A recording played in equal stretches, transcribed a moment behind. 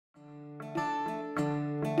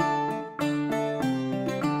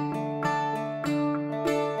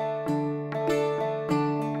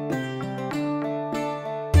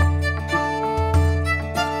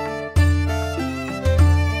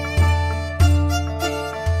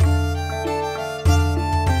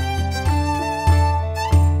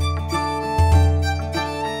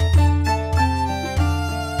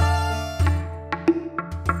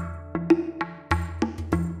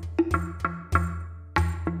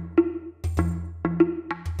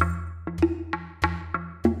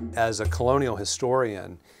As a colonial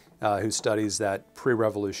historian who studies that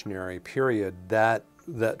pre-revolutionary period, that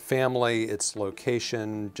family, its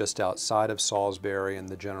location just outside of Salisbury and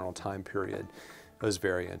the general time period was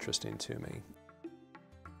very interesting to me.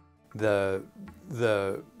 The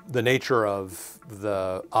nature of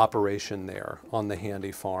the operation there on the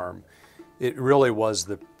Handy farm, it really was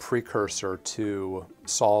the precursor to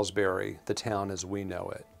Salisbury, the town as we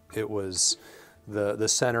know it. It was the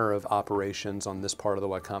center of operations on this part of the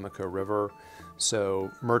Wicomico River.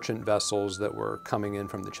 So merchant vessels that were coming in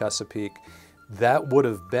from the Chesapeake, that would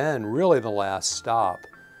have been really the last stop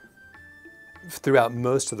throughout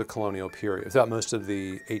most of the colonial period, throughout most of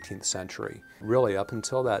the 18th century. Really, up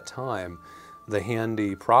until that time, the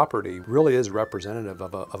Handy property really is representative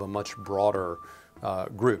of a much broader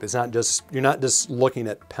group. It's not just, you're not just looking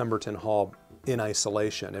at Pemberton Hall in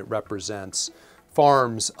isolation. It represents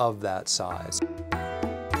farms of that size.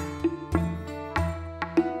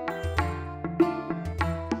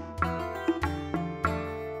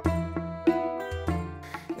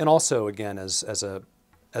 And also, again, as a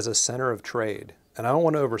center of trade, and I don't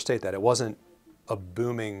want to overstate that. It wasn't a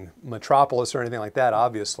booming metropolis or anything like that,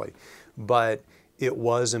 obviously, but it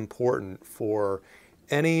was important for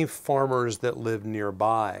any farmers that lived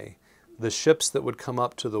nearby. The ships that would come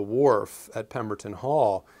up to the wharf at Pemberton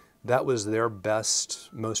Hall, that was their best,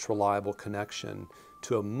 most reliable connection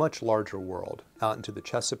to a much larger world, out into the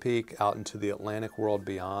Chesapeake, out into the Atlantic world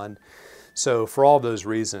beyond. So for all those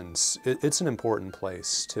reasons, it's an important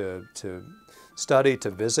place to study,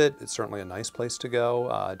 to visit. It's certainly a nice place to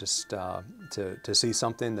go, just to see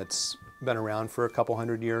something that's been around for a couple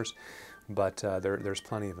hundred years, but there's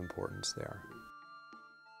plenty of importance there.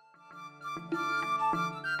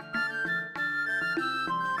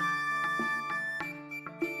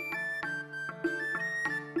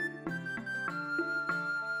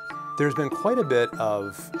 There's been quite a bit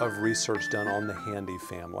of research done on the Handy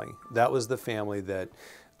family. That was the family that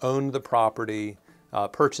owned the property,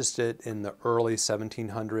 purchased it in the early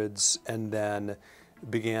 1700s, and then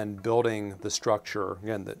began building the structure,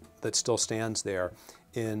 again, that still stands there,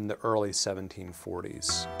 in the early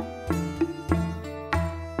 1740s.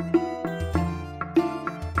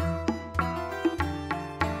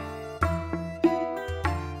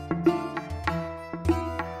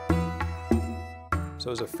 So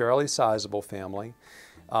it was a fairly sizable family.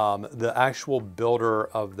 The actual builder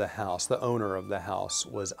of the house, the owner of the house,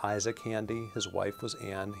 was Isaac Handy. His wife was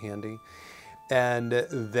Anne Handy. And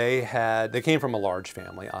they came from a large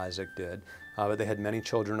family, Isaac did, but they had many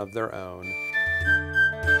children of their own.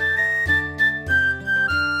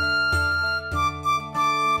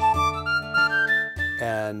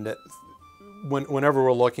 And whenever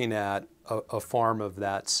we're looking at a farm of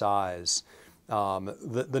that size,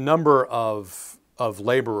 the number of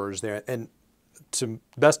laborers there, and to the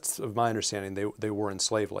best of my understanding, they were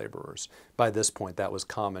enslaved laborers. By this point, that was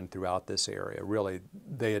common throughout this area. Really,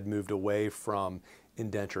 they had moved away from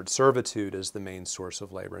indentured servitude as the main source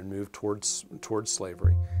of labor and moved towards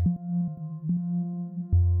slavery.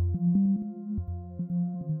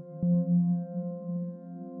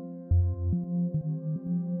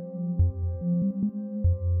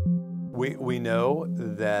 We know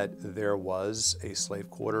that there was a slave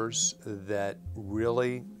quarters that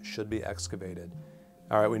really should be excavated.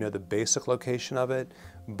 All right, we know the basic location of it,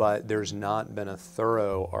 but there's not been a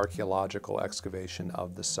thorough archaeological excavation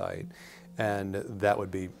of the site, and that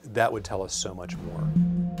would tell us so much more.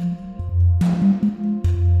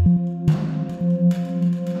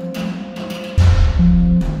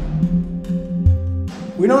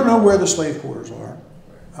 We don't know where the slave quarters are.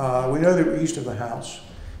 We know they were east of the house.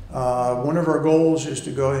 One of our goals is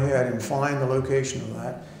to go ahead and find the location of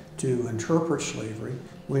that, to interpret slavery.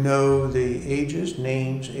 We know the ages,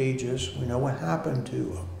 names, ages. We know what happened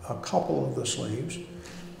to a couple of the slaves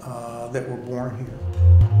that were born here.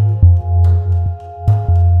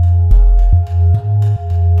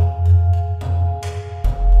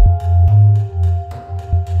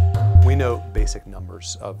 We know basic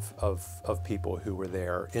numbers of people who were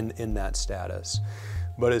there in that status,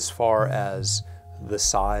 but as far as the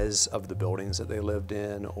size of the buildings that they lived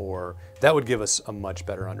in, or that would give us a much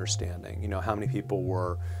better understanding. You know, how many people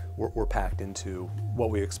were packed into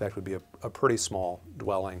what we expect would be a pretty small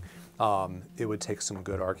dwelling. It would take some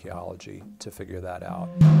good archaeology to figure that out.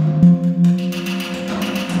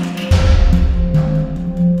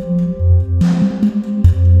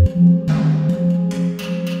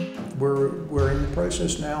 We're in the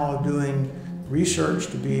process now of doing research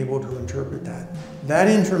to be able to interpret that. That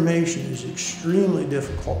information is extremely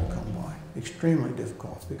difficult to come by. extremely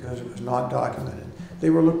difficult because it was not documented. They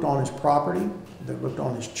were looked on as property, they were looked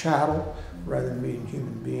on as chattel rather than being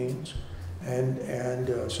human beings,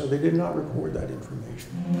 and so they did not record that information.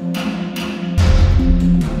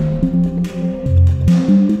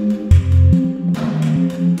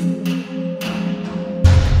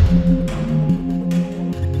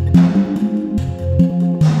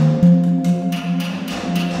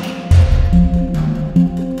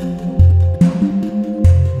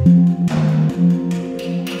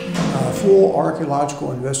 Full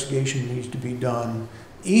archaeological investigation needs to be done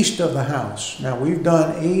east of the house. Now, we've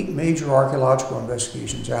done 8 major archaeological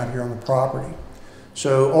investigations out here on the property.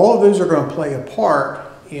 So all of those are going to play a part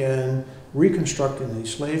in reconstructing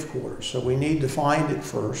these slave quarters. So we need to find it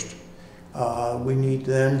first. We need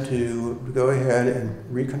then to go ahead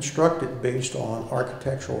and reconstruct it based on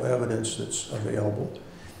architectural evidence that's available,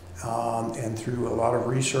 and through a lot of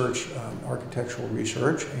research, architectural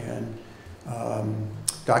research and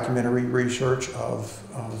documentary research of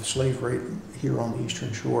slavery here on the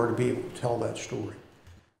Eastern Shore to be able to tell that story.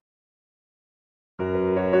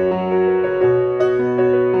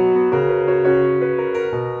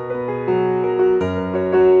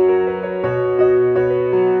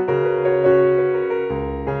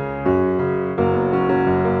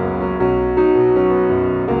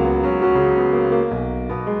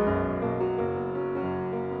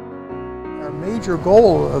 Our major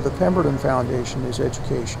goal of the Pemberton Foundation is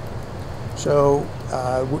education. So,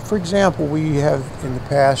 for example, we have in the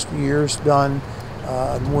past years done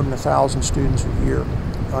more than 1,000 students a year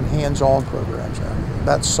on hands-on programs out here.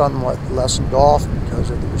 That's somewhat lessened off because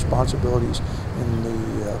of the responsibilities in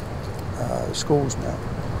the schools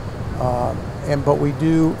now. But we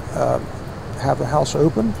do have the house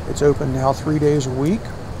open. It's open now 3 days a week.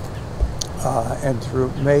 And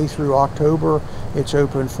through May through October, it's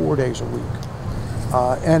open 4 days a week.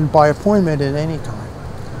 And by appointment at any time.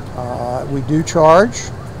 We do charge.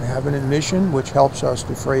 We have an admission which helps us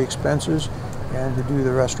defray expenses and to do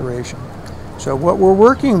the restoration. So what we're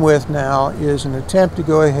working with now is an attempt to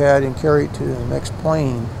go ahead and carry it to the next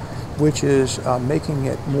plane, which is making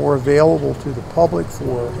it more available to the public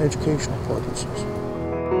for educational purposes.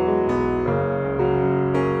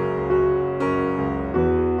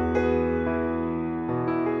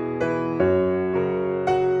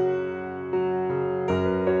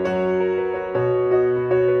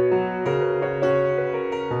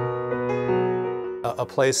 A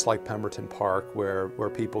place like Pemberton Park where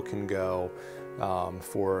people can go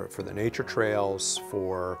for the nature trails,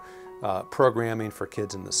 for programming for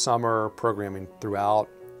kids in the summer, programming throughout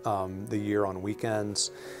the year on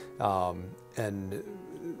weekends, and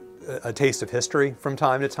a taste of history from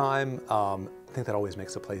time to time. I think that always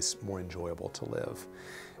makes a place more enjoyable to live.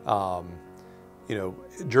 You know,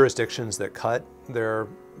 jurisdictions that cut their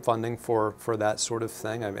funding for that sort of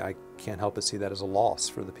thing, I mean, I can't help but see that as a loss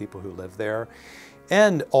for the people who live there.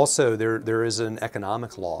 And also there is an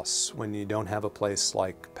economic loss when you don't have a place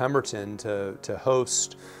like Pemberton to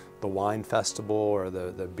host the wine festival or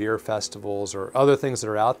the beer festivals or other things that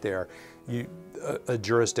are out there. A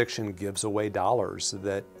jurisdiction gives away dollars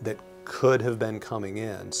that could have been coming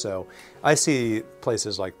in. So I see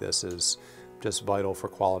places like this as just vital for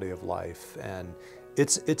quality of life. And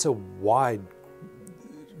it's a wide,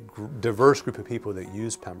 diverse group of people that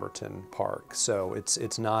use Pemberton Park. So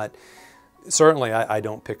it's not, certainly I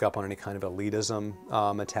don't pick up on any kind of elitism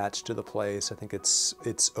attached to the place. I think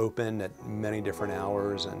it's open at many different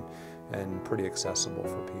hours and pretty accessible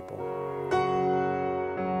for people.